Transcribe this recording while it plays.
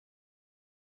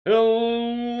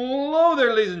Hello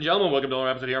there, ladies and gentlemen. Welcome to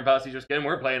another episode here on Pasticheofskin.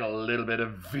 We're playing a little bit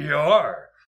of VR.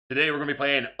 Today we're going to be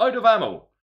playing Out of Ammo.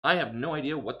 I have no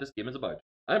idea what this game is about.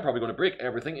 I'm probably going to break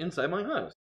everything inside my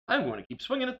house. I'm going to keep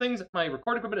swinging at things. My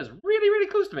record equipment is really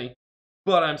close to me,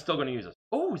 but I'm still going to use it.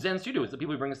 Oh, Zen Studios, the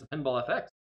people who bring us the Pinball FX.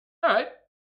 Alright.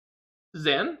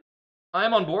 Zen,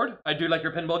 I'm on board. I do like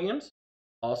your pinball games.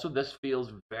 Also, this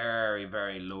feels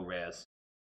very low res.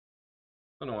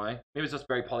 I don't know why. Maybe it's just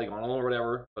very polygonal or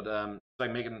whatever, but it's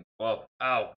like making, well,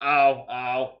 ow.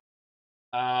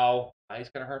 Eyes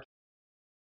kind of hurt.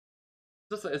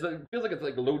 It feels like it's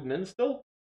like loading in still?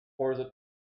 Or is it,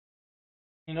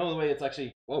 you know, the way it's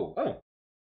actually, whoa, oh.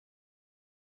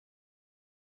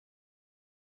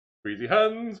 Squeezy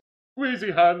hands,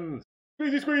 squeezy hands,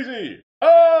 squeezy,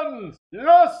 hands,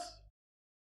 yes!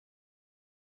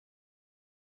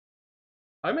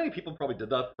 How many people probably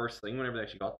did that first thing whenever they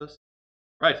actually got this?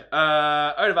 Right,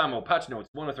 out of ammo, patch notes,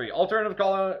 1 of 3. Alternative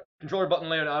controller button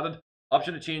layout added.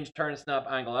 Option to change turn snap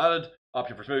angle added.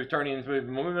 Option for smooth turning and smooth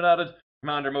movement added.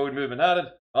 Commander mode movement added.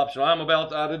 Optional ammo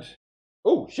belt added.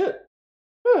 Oh, shit.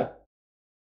 Huh.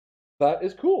 That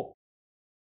is cool.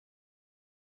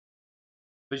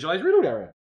 Visualize reload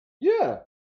area. Yeah.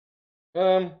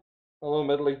 Hello,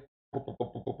 medley.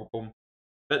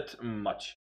 Bit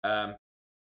much. Hey,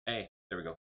 there we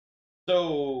go.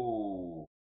 So,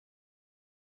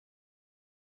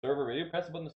 server radio, press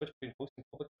the button to switch between hosting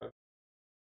public.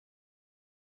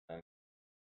 Can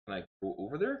I go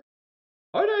over there?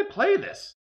 How do I play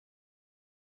this?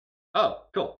 Oh,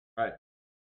 cool. Alright.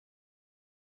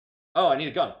 Oh, I need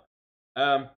a gun.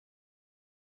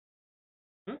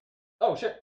 Oh,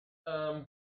 shit. How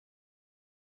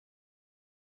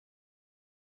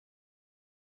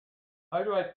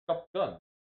do I pick up gun?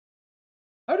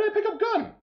 How do I pick up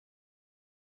gun?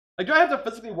 Like, do I have to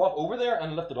physically walk over there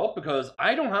and lift it up? Because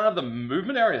I don't have the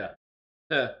movement area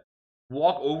to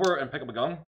walk over and pick up a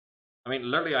gun. I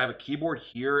mean, literally, I have a keyboard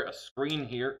here, a screen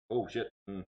here. Oh, shit.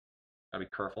 Gotta be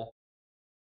careful.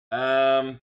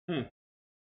 There's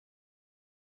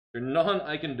nothing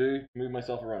I can do to move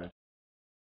myself around.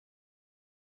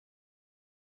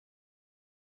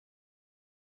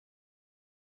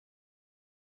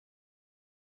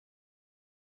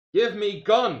 Give me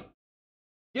gun!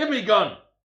 Give me gun!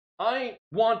 I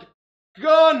want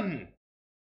gun!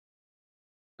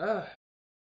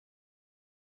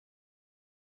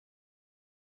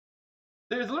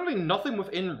 There's literally nothing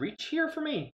within reach here for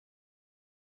me.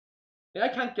 I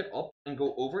can't get up and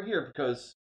go over here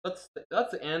because that's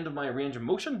the end of my range of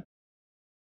motion.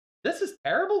 This is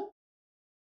terrible.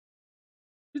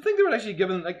 You'd think they would actually give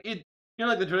them like it, you know,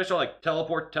 like the traditional like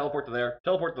teleport to there,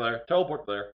 teleport to there, teleport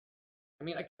to there. I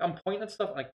mean, I'm pointing at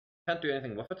stuff and I can't do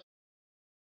anything with it.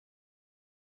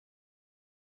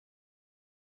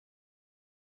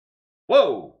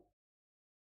 Whoa!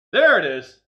 There it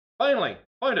is. Finally,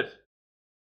 find it.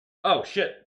 Oh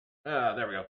shit. There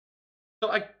we go.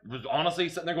 So I was honestly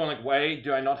sitting there going like, why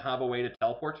do I not have a way to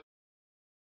teleport?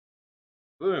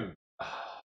 Boom.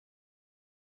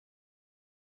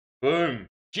 Boom.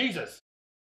 Jesus.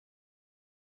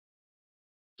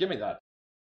 Give me that.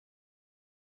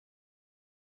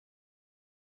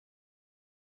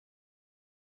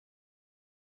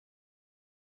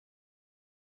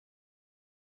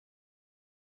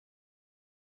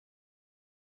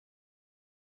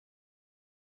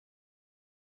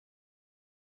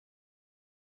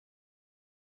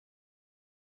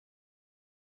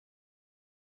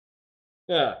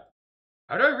 Yeah.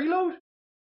 How do I reload?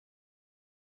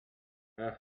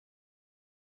 Yeah.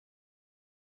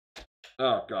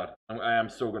 Oh god. I am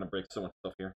so gonna break so much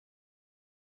stuff here.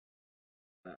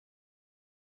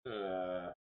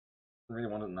 I really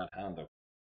want it in that hand though.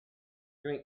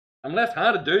 I'm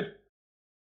left-handed, dude.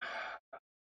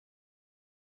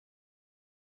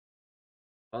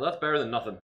 Well, that's better than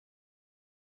nothing.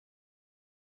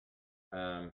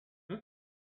 Hmm?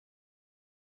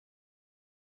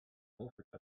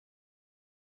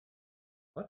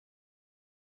 What?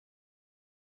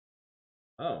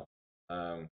 Oh.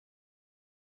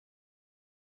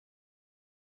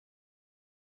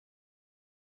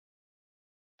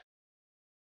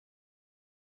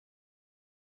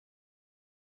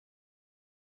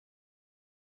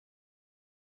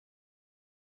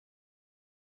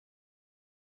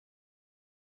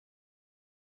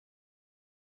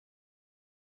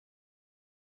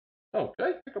 Oh, did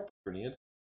I pick up a grenade?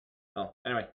 Oh,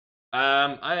 anyway.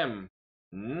 I am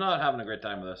not having a great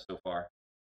time with this so far.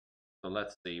 So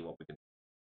let's see what we can.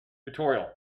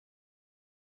 Tutorial.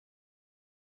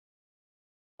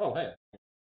 Oh, hey.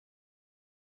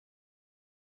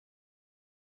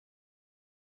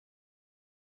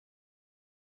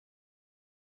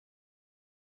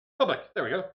 Public. There we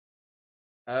go.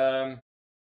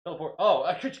 Teleport. Oh,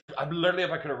 I literally, if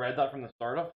I could have read that from the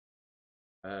start of.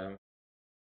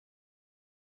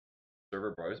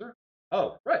 Server browser.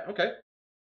 Oh, right. Okay.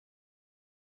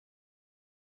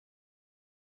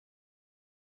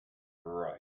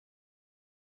 Right.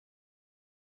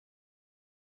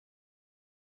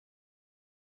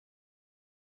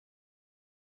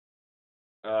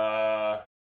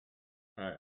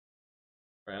 Right.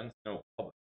 Friends? No.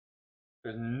 Public.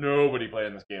 There's nobody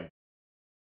playing this game.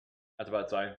 That's a bad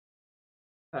sign.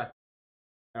 Huh.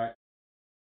 Alright.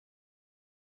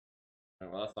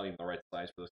 Well, that's not even the right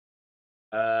size for this.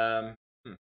 Hmm,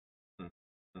 hmm,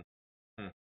 hmm, hmm.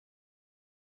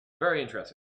 Very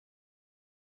interesting.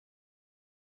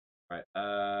 Right.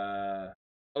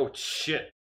 Oh, shit.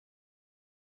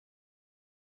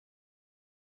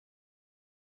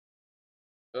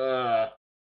 Uh.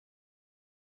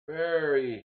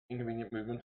 Very inconvenient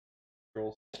movement.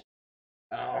 Controls.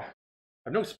 Oh. I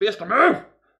have no space to move!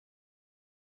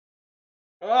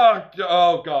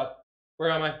 Oh god.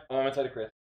 Where am I? Oh, I'm inside a crate.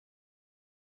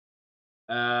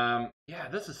 Yeah,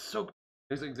 this is so.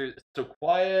 There's it's so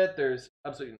quiet. There's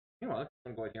absolutely. You know what?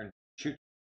 I'm gonna go out here and shoot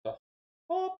stuff.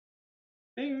 Oh,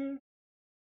 ding.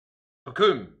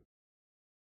 Boom.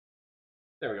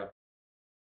 There we go.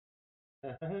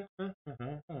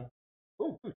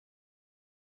 Oh, boot.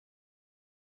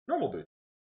 Normal boot.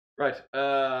 Right.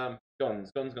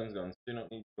 Guns. Do not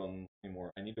need guns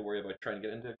anymore. I need to worry about trying to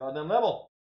get into a goddamn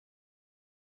level.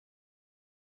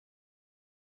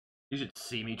 You should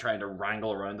see me trying to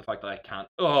wrangle around the fact that I can't.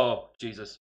 Oh,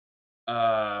 Jesus.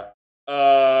 Uh.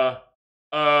 Uh.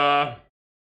 Uh.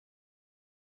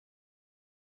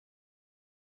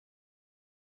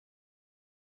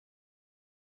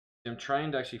 I'm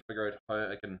trying to actually figure out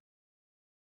how I can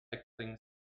pick things.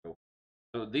 Oh.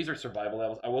 So these are survival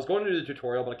levels. I was going to do the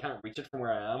tutorial, but I can't reach it from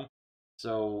where I am.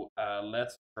 So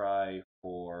let's try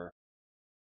for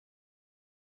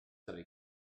city. Is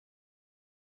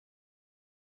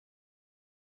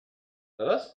that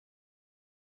us?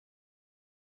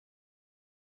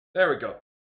 There we go.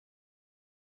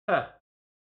 Huh.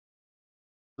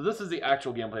 So this is the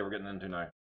actual gameplay we're getting into now.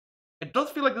 It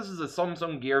does feel like this is a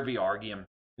Samsung Gear VR game.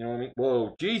 You know what I mean?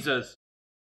 Whoa, Jesus.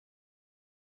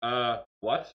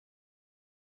 What?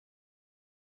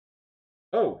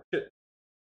 Oh, shit.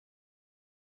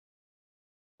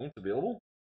 Points available?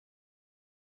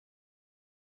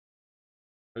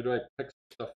 How do I pick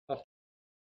stuff up?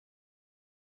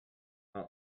 Oh,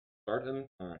 start in?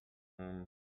 Alright.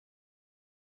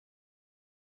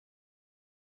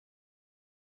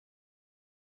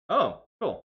 Oh,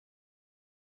 cool.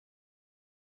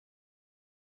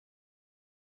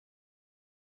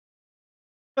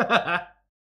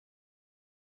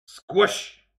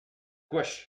 Squish!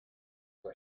 Squish.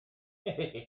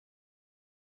 Squish.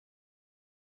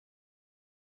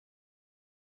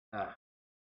 Ah.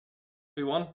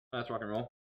 2-1. Let's rock and roll.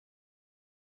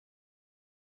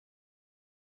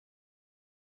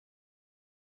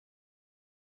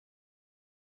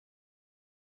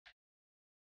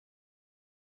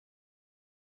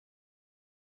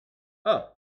 Oh.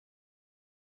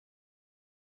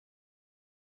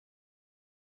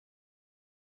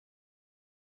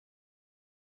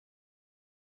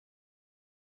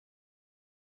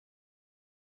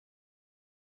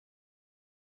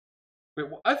 Wait,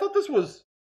 I thought this was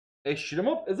a shoot 'em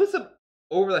up. Is this an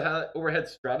overhead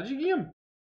strategy game?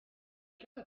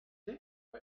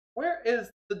 Where is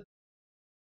the?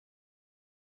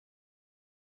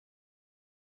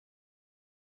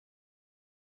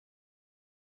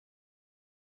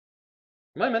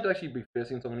 Am I meant to actually be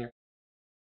facing someone here?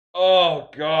 Oh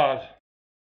god.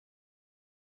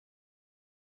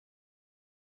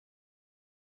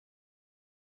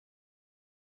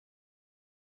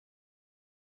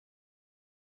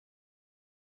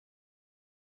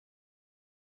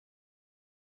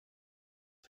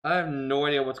 I have no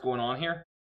idea what's going on here.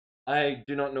 I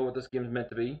do not know what this game is meant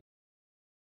to be.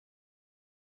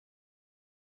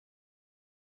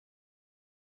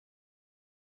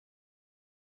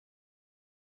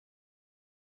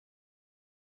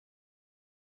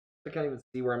 I can't even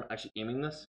see where I'm actually aiming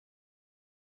this.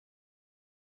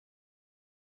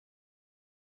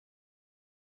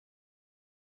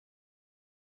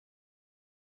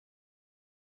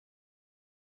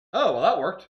 Oh, well that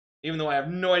worked. Even though I have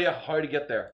no idea how to get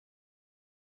there.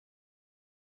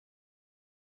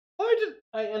 How did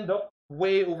I end up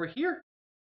way over here?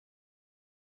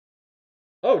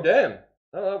 Oh, damn.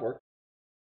 Oh, that worked.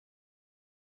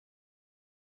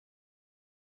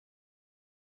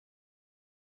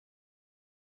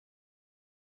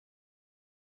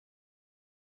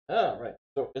 Oh, right.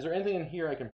 So, is there anything in here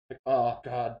I can pick? Oh,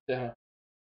 god damn it.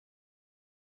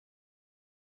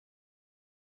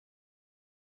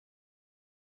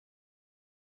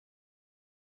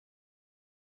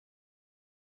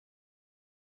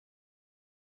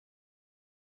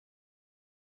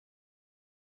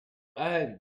 I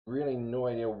had really no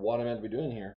idea what I'm meant to be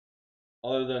doing here.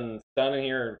 Other than standing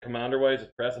here commander-wise,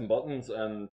 pressing buttons,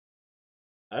 and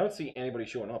I don't see anybody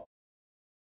showing up.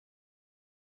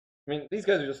 I mean, these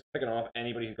guys are just picking off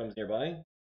anybody who comes nearby.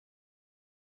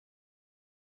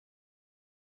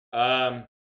 Um,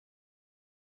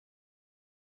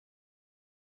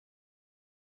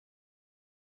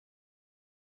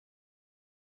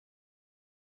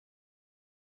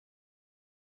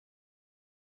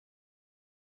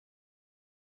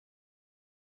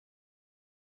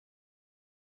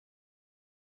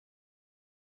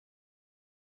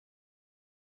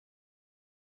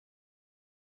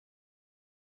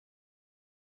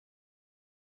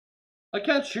 I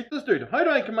can't shoot this dude. How do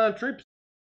I command troops?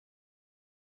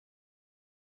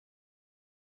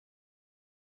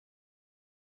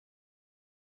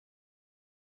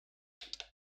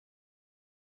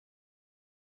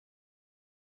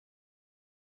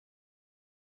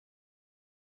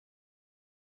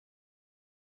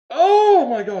 Oh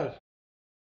my god!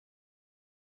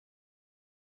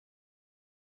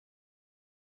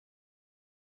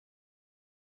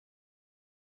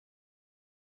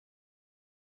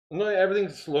 No,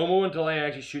 everything's slow-mo until I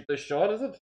actually shoot this shot, is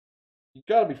it? You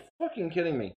gotta be fucking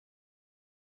kidding me.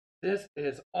 This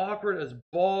is awkward as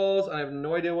balls, and I have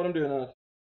no idea what I'm doing on it.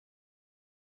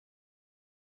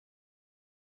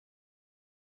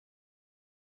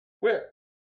 Where?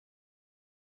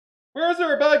 Where is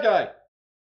there a bad guy?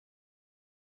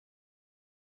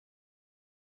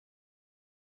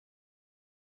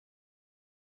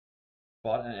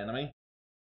 Spot an enemy?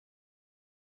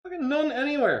 Fucking none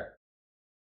anywhere.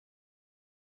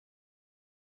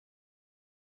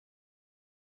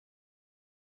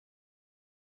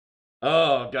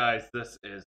 Oh, guys, this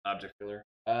is object filler.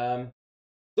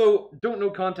 So don't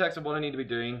know context of what I need to be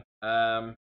doing.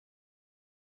 End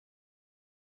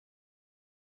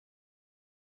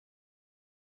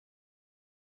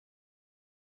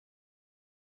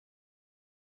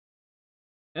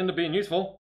up being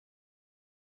useful.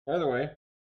 Either way.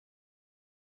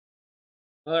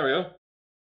 Oh, there we go.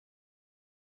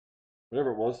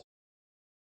 Whatever it was.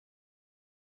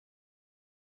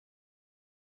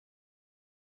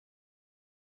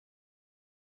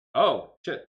 Oh,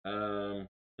 shit.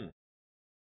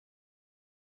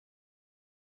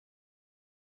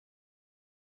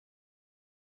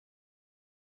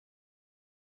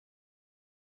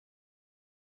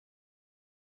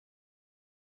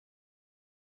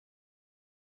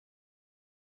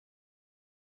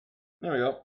 There we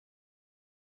go.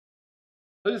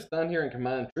 I just stand here and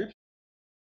command troops.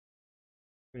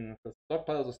 I mean, the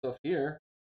stockpiles of stuff here.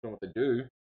 I don't know what they do.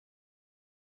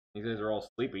 These guys are all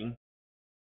sleeping.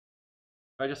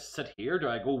 Do I just sit here? Do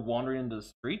I go wandering into the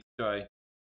streets? Do I?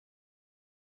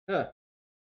 Yeah.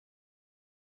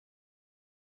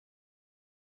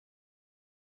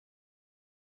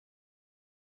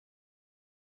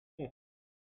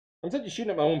 I'm such a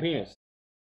shooting at my own penis.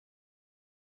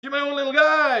 Shoot my own little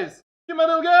guys! Shoot my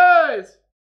little guys!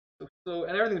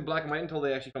 And everything's black and white until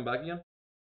they actually come back again.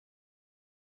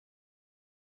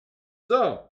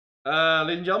 So,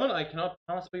 ladies and gentlemen, I cannot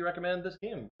possibly recommend this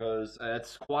game because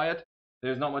it's quiet.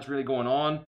 There's not much really going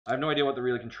on. I have no idea what the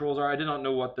real controls are. I did not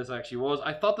know what this actually was.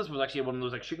 I thought this was actually one of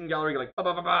those like shooting gallery, like ba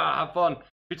ba ba ba, have fun,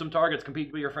 shoot some targets,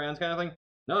 compete with your friends kind of thing.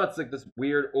 No, it's like this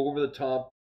weird over the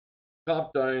top,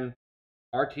 top down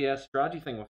RTS strategy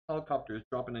thing with helicopters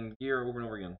dropping in gear over and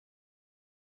over again.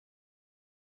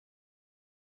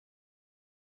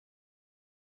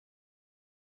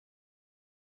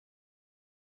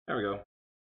 There we go.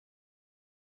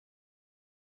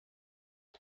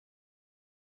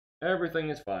 Everything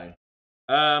is fine.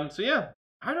 So yeah,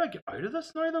 how do I get out of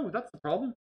this now though? That's the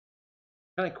problem.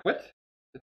 Can I quit?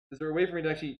 Is there a way for me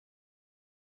to actually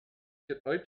get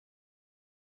out?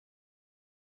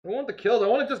 I don't want the kills. I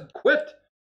want to just quit.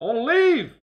 I want to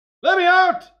leave. Let me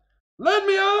out. Let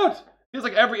me out. Feels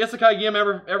like every isekai game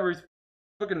ever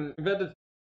fucking invented.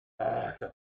 Ah,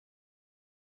 God.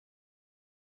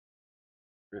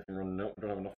 Griffin run. Nope, I don't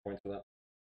have enough points for that.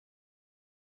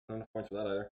 Not enough points for that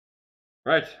either.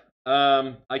 Right.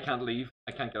 I can't leave.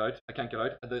 I can't get out. I can't get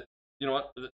out. You know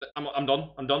what? I'm done.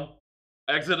 I'm done.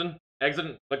 Exiting.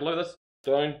 Exiting. Look at this.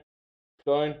 Down.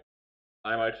 Down.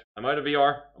 I'm out. I'm out of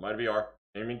VR. I'm out of VR.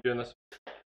 I didn't mean doing this.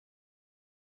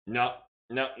 No.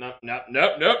 No, no, no,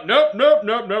 no, no, no, no,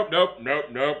 no, no, no, no,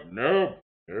 no, no,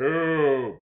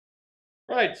 no.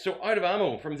 Right. Right, so Out of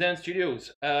Ammo from Zen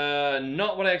Studios.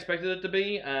 Not what I expected it to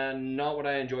be, and not what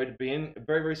I enjoyed it being.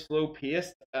 Very, very slow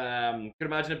paced. Could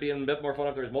imagine it being a bit more fun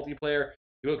if there was multiplayer.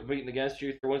 People competing against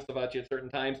you, throwing stuff at you at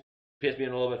certain times. Pace being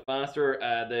a little bit faster.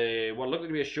 What looked like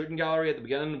to be a shooting gallery at the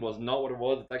beginning was not what it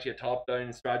was. It's actually a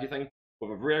top-down strategy thing with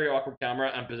a very awkward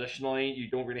camera, and positionally, you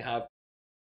don't really have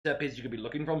set pieces you could be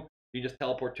looking from. You just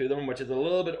teleport to them, which is a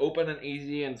little bit open and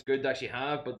easy, and it's good to actually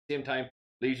have, but at the same time,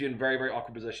 leaves you in very, very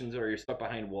awkward positions or you're stuck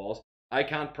behind walls. I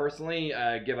can't personally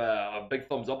give a big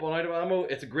thumbs up on Out of Ammo.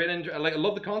 It's a great, I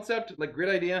love the concept, like great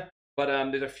idea, but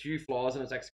there's a few flaws in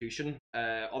its execution.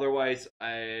 Otherwise,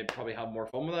 I probably have more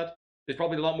fun with it. There's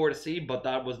probably a lot more to see, but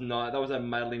that was a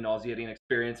mildly nauseating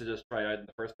experience to just try out in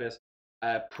the first place.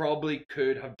 Probably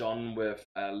could have done with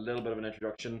a little bit of an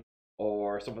introduction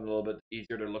or something a little bit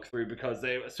easier to look through, because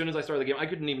as soon as I started the game, I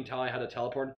couldn't even tell I had a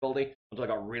teleport ability until I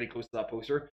got really close to that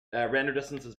poster. Render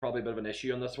distance is probably a bit of an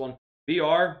issue on this one.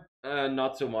 VR,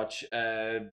 not so much.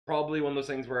 Probably one of those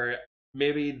things where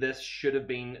maybe this should have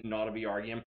been not a VR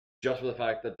game, just for the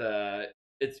fact that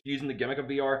it's using the gimmick of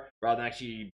VR rather than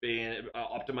actually being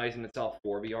optimizing itself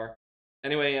for VR.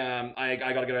 Anyway, I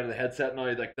gotta get out of the headset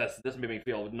now. Like this made me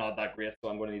feel not that great,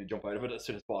 so I'm going to need to jump out of it as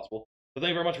soon as possible. So thank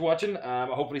you very much for watching.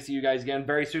 I'll hopefully see you guys again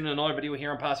very soon in another video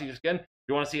here on Pasticheofskin. If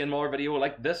you want to see another video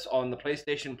like this on the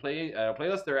PlayStation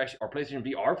playlist, or PlayStation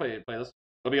VR playlist,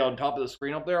 they'll be on top of the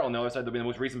screen up there. On the other side, there'll be the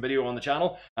most recent video on the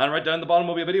channel, and right down the bottom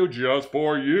will be a video just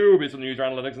for you, based on the user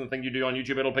analytics and the thing you do on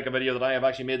YouTube. It'll pick a video that I have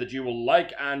actually made that you will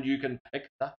like, and you can pick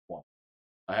that one.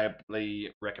 I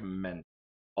highly recommend.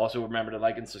 Also, remember to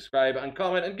like and subscribe and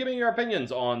comment and give me your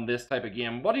opinions on this type of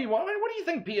game. What do you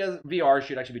think PSVR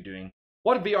should actually be doing?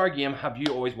 What VR game have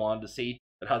you always wanted to see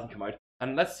that hasn't come out?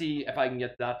 And let's see if I can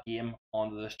get that game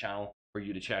onto this channel for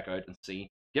you to check out and see.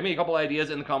 Give me a couple ideas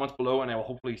in the comments below, and I will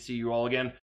hopefully see you all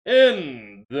again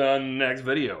in the next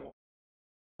video.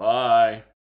 Bye.